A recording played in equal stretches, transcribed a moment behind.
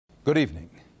Good evening.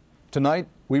 Tonight,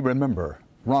 we remember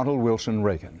Ronald Wilson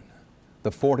Reagan. The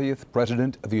 40th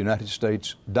President of the United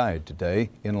States died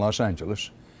today in Los Angeles.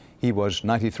 He was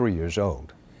 93 years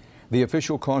old. The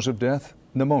official cause of death,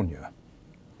 pneumonia.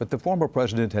 But the former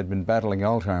president had been battling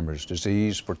Alzheimer's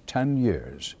disease for 10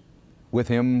 years. With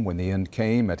him, when the end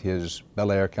came at his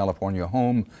Bel Air, California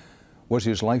home, was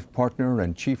his life partner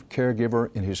and chief caregiver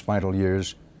in his final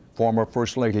years, former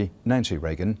First Lady Nancy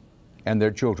Reagan, and their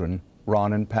children,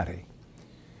 Ron and Patty.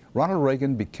 Ronald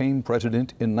Reagan became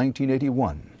president in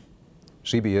 1981.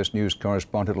 CBS News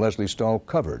correspondent Leslie Stahl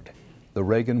covered the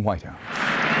Reagan White House.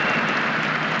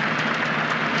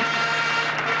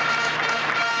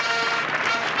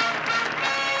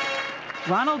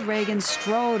 Ronald Reagan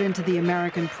strode into the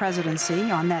American presidency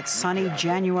on that sunny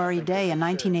January day in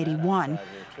 1981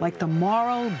 like the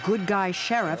moral, good guy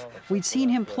sheriff we'd seen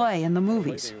him play in the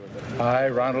movies. I,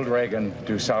 Ronald Reagan,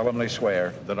 do solemnly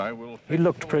swear that I will... He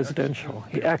looked presidential.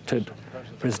 He acted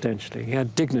presidentially. He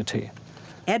had dignity.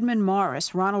 Edmund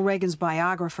Morris, Ronald Reagan's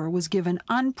biographer, was given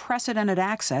unprecedented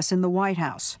access in the White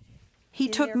House. He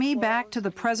took me back to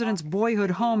the president's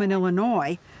boyhood home in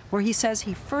Illinois, where he says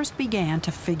he first began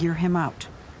to figure him out.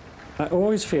 I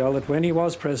always feel that when he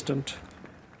was president,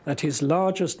 that his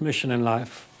largest mission in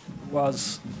life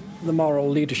was the moral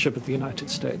leadership of the United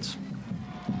States.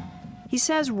 He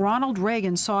says Ronald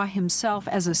Reagan saw himself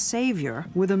as a savior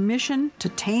with a mission to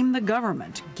tame the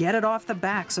government, get it off the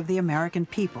backs of the American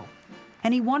people.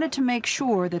 And he wanted to make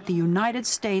sure that the United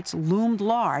States loomed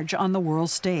large on the world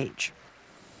stage.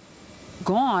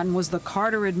 Gone was the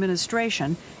Carter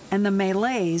administration and the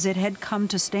melees it had come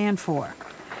to stand for.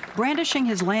 Brandishing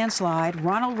his landslide,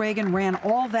 Ronald Reagan ran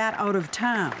all that out of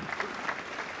town.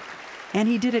 And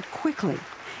he did it quickly.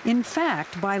 In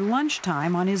fact, by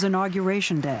lunchtime on his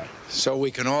inauguration day. So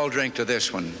we can all drink to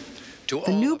this one.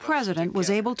 The new president was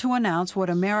able to announce what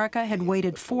America had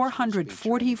waited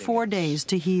 444 days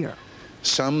to hear.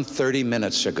 Some 30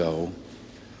 minutes ago,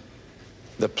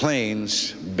 the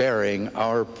planes bearing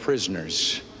our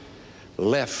prisoners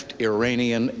left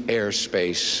Iranian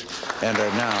airspace and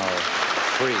are now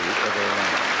free of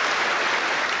Iran.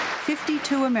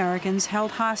 52 Americans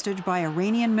held hostage by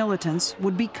Iranian militants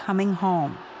would be coming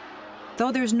home.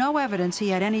 Though there's no evidence he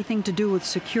had anything to do with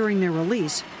securing their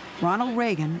release, Ronald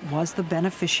Reagan was the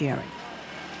beneficiary.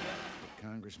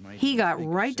 He got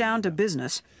right down to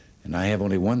business. And I have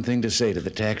only one thing to say to the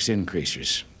tax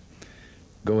increasers.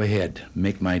 Go ahead,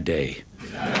 make my day.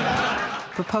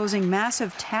 Proposing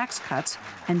massive tax cuts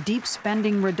and deep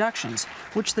spending reductions,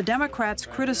 which the Democrats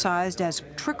criticized as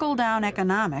trickle-down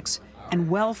economics and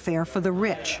welfare for the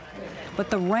rich. But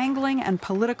the wrangling and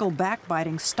political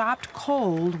backbiting stopped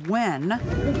cold when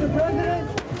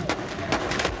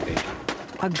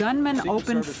a gunman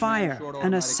opened fire,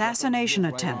 an assassination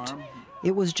attempt.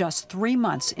 It was just 3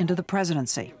 months into the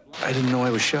presidency. I didn't know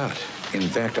I was shot. In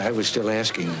fact, I was still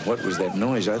asking, what was that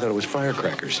noise? I thought it was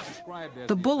firecrackers.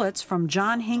 The bullets from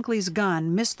John Hinckley's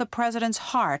gun missed the president's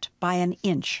heart by an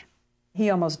inch. He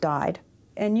almost died.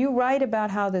 And you write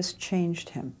about how this changed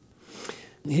him.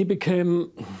 He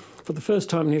became, for the first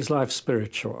time in his life,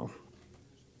 spiritual.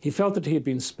 He felt that he had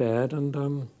been spared,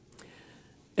 and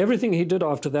everything he did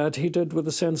after that, he did with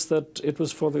the sense that it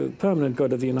was for the permanent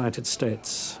good of the United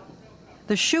States.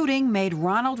 The shooting made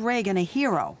Ronald Reagan a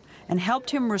hero and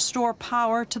helped him restore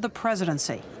power to the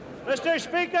presidency. Mr.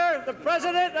 Speaker, the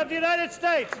President of the United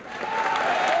States.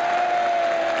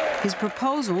 His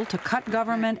proposal to cut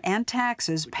government and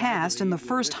taxes passed in the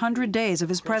first 100 days of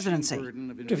his presidency.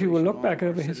 If you will look back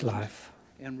over his life,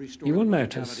 you will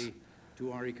notice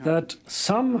that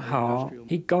somehow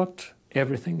he got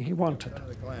everything he wanted.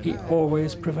 He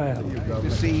always prevailed. Good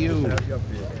to see you.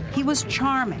 He was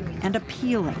charming and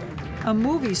appealing, a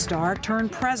movie star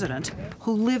turned president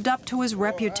who lived up to his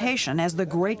reputation as the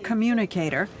great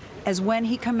communicator, as when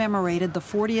he commemorated the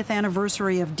 40th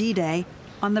anniversary of D-Day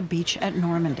on the beach at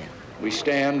Normandy. We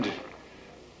stand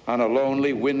on a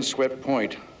lonely, windswept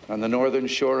point on the northern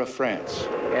shore of France.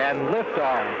 And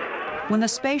liftoff. When the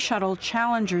space shuttle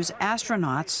Challenger's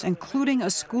astronauts, including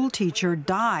a school teacher,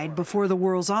 died before the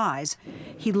world's eyes,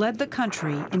 he led the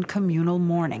country in communal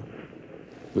mourning.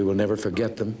 We will never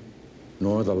forget them,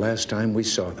 nor the last time we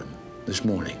saw them, this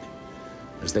morning,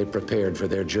 as they prepared for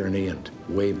their journey and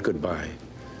waved goodbye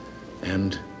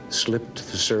and slipped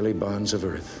the surly bonds of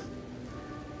earth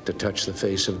to touch the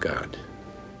face of God.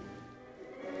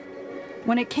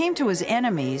 When it came to his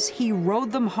enemies, he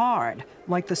rode them hard,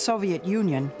 like the Soviet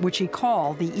Union, which he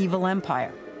called the evil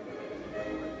empire.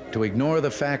 To ignore the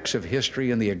facts of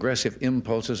history and the aggressive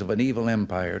impulses of an evil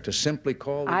empire, to simply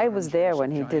call... I was there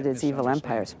when he did his evil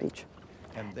empire speech.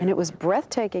 And it was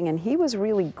breathtaking, and he was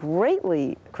really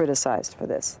greatly criticized for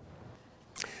this.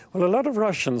 Well, a lot of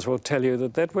Russians will tell you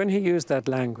that when he used that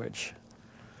language,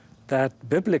 that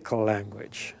biblical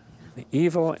language, the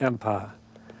evil empire,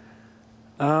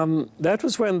 that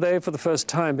was when they, for the first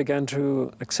time, began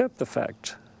to accept the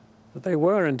fact that they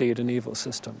were indeed an evil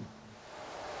system.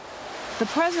 The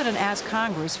president asked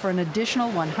Congress for an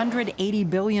additional $180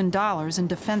 billion in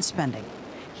defense spending.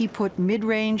 He put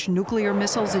mid-range nuclear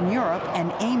missiles in Europe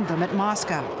and aimed them at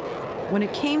Moscow. When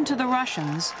it came to the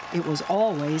Russians, it was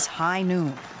always high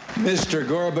noon. Mr.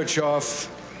 Gorbachev,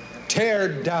 tear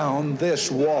down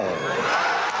this wall.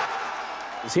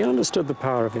 He understood the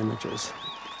power of images.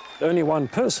 Only one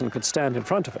person could stand in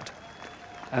front of it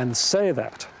and say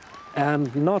that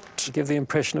and not give the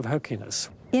impression of hokiness.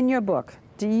 In your book,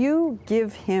 do you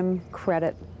give him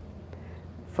credit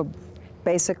for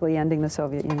basically ending the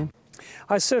Soviet Union?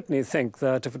 I certainly think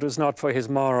that if it was not for his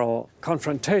moral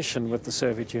confrontation with the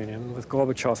Soviet Union, with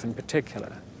Gorbachev in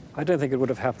particular, I don't think it would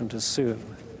have happened as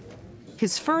soon.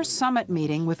 His first summit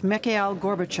meeting with Mikhail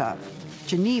Gorbachev,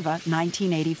 Geneva,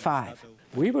 1985.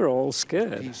 We were all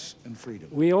scared.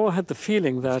 We all had the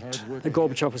feeling that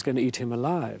Gorbachev was going to eat him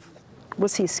alive.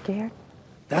 Was he scared?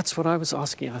 That's what I was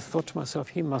asking. I thought to myself,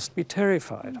 he must be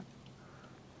terrified.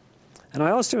 And I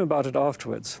asked him about it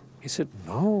afterwards. He said,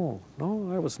 no,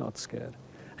 I was not scared.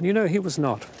 And you know, he was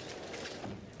not.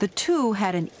 The two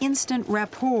had an instant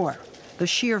rapport. The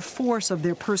sheer force of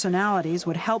their personalities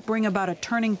would help bring about a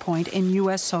turning point in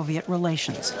U.S.-Soviet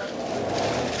relations.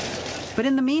 But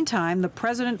in the meantime, the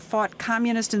president fought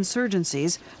communist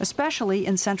insurgencies, especially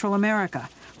in Central America,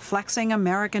 flexing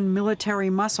American military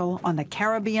muscle on the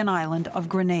Caribbean island of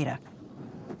Grenada.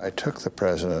 I took the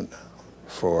president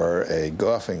for a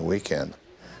golfing weekend,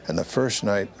 and the first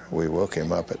night we woke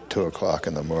him up at 2 o'clock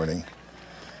in the morning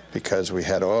because we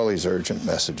had all these urgent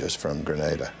messages from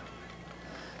Grenada.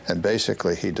 And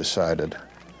basically he decided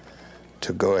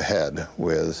to go ahead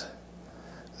with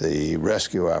the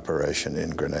rescue operation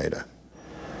in Grenada.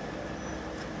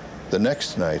 The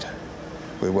next night,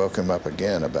 we woke him up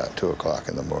again about 2 o'clock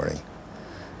in the morning,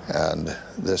 and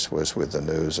this was with the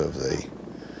news of the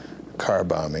car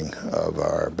bombing of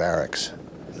our barracks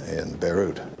in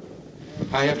Beirut.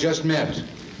 I have just met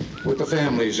with the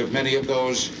families of many of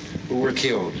those who were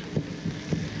killed.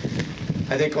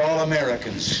 I think all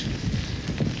Americans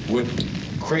would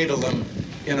cradle them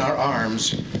in our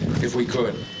arms if we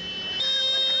could.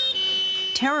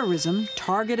 Terrorism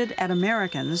targeted at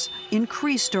Americans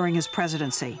increased during his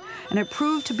presidency, and it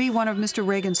proved to be one of Mr.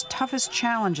 Reagan's toughest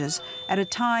challenges at a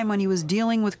time when he was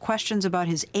dealing with questions about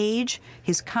his age,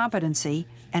 his competency,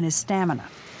 and his stamina.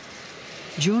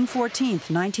 June 14,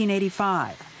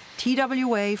 1985,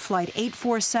 TWA Flight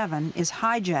 847 is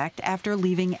hijacked after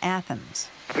leaving Athens.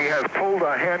 He has pulled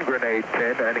a hand grenade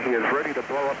pin, and he is ready to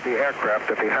blow up the aircraft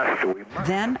if he has to.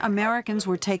 Then Americans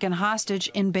were taken hostage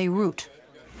in Beirut.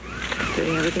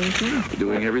 Doing everything we can.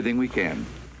 Doing everything we can.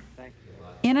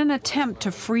 In an attempt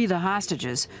to free the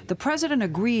hostages, the president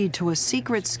agreed to a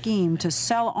secret scheme to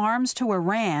sell arms to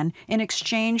Iran in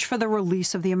exchange for the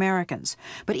release of the Americans.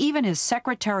 But even his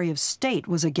Secretary of State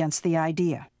was against the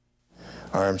idea.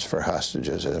 Arms for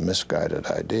hostages is a misguided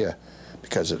idea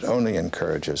because it only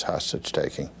encourages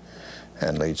hostage-taking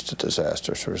and leads to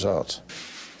disastrous results.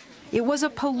 It was a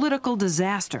political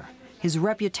disaster. His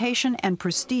reputation and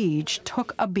prestige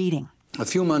took a beating. A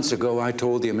few months ago, I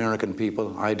told the American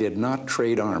people I did not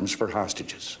trade arms for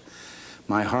hostages.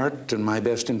 My heart and my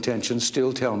best intentions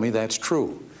still tell me that's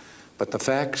true, but the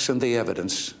facts and the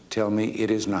evidence tell me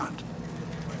it is not.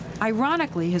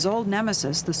 Ironically, his old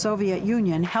nemesis, the Soviet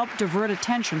Union, helped divert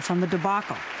attention from the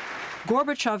debacle.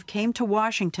 Gorbachev came to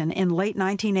Washington in late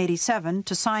 1987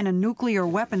 to sign a nuclear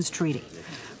weapons treaty.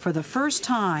 For the first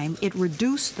time, it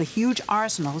reduced the huge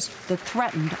arsenals that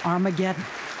threatened Armageddon.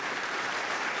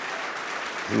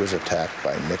 He was attacked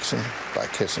by Nixon, by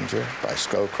Kissinger, by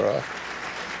Scowcroft,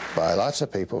 by lots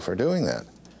of people for doing that.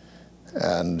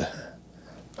 And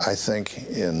I think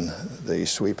in the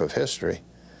sweep of history,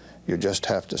 you just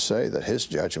have to say that his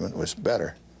judgment was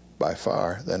better, by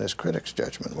far, than his critics'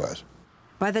 judgment was.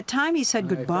 By the time he said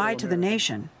goodbye to the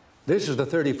nation, This is the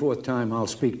 34th time I'll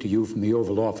speak to you from the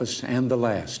Oval Office, and the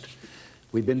last.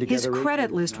 We've been together. His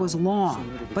credit list was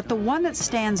long, but the one that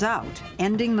stands out,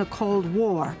 ending the Cold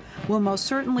War, will most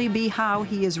certainly be how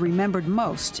he is remembered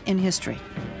most in history.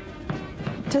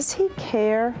 Does he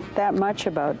care that much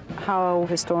about how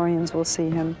historians will see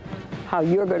him, how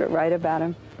you're going to write about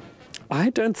him?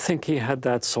 I don't think he had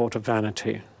that sort of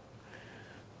vanity.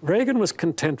 Reagan was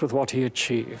content with what he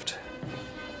achieved.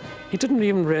 He didn't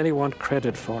even really want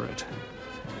credit for it.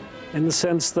 in the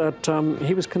sense that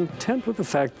he was content with the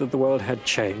fact that the world had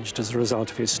changed as a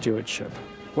result of his stewardship.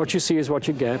 What you see is what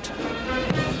you get.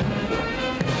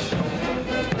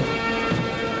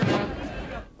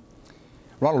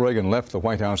 Ronald Reagan left the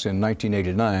White House in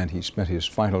 1989. He spent his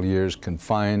final years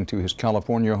confined to his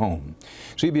California home.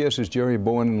 CBS's Jerry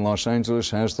Bowen in Los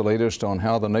Angeles has the latest on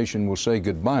how the nation will say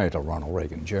goodbye to Ronald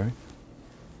Reagan. Jerry?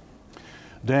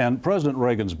 Dan, President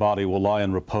Reagan's body will lie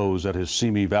in repose at his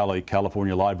Simi Valley,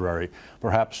 California library,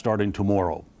 perhaps starting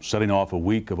tomorrow, setting off a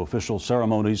week of official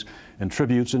ceremonies and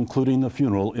tributes, including the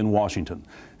funeral in Washington,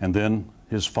 and then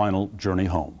his final journey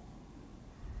home.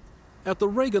 At the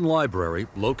Reagan Library,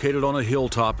 located on a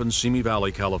hilltop in Simi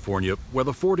Valley, California, where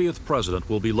the 40th president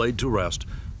will be laid to rest,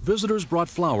 visitors brought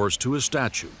flowers to his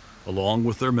statue, along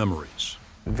with their memories.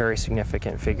 A very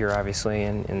significant figure, obviously,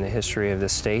 in the history of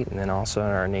this state and then also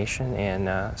in our nation,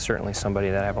 and certainly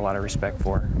somebody that I have a lot of respect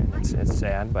for. And it's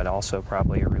sad, but also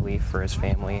probably a relief for his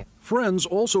family. Friends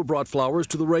also brought flowers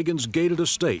to the Reagan's gated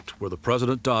estate, where the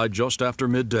president died just after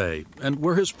midday, and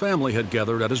where his family had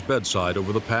gathered at his bedside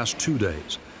over the past 2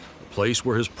 days. A place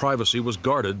where his privacy was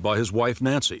guarded by his wife,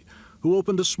 Nancy, who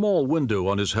opened a small window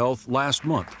on his health last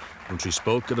month when she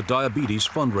spoke at a diabetes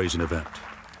fundraising event.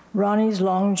 Ronnie's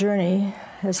long journey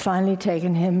has finally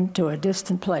taken him to a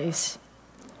distant place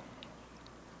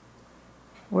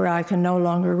where I can no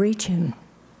longer reach him.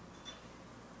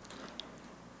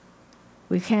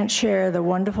 We can't share the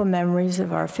wonderful memories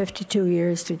of our 52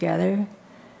 years together,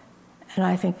 and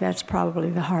I think that's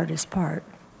probably the hardest part.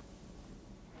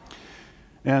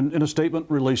 And in a statement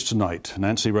released tonight,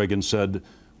 Nancy Reagan said,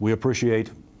 "We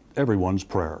appreciate everyone's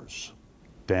prayers."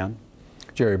 Dan?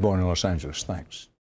 Jerry Bowen in Los Angeles, thanks.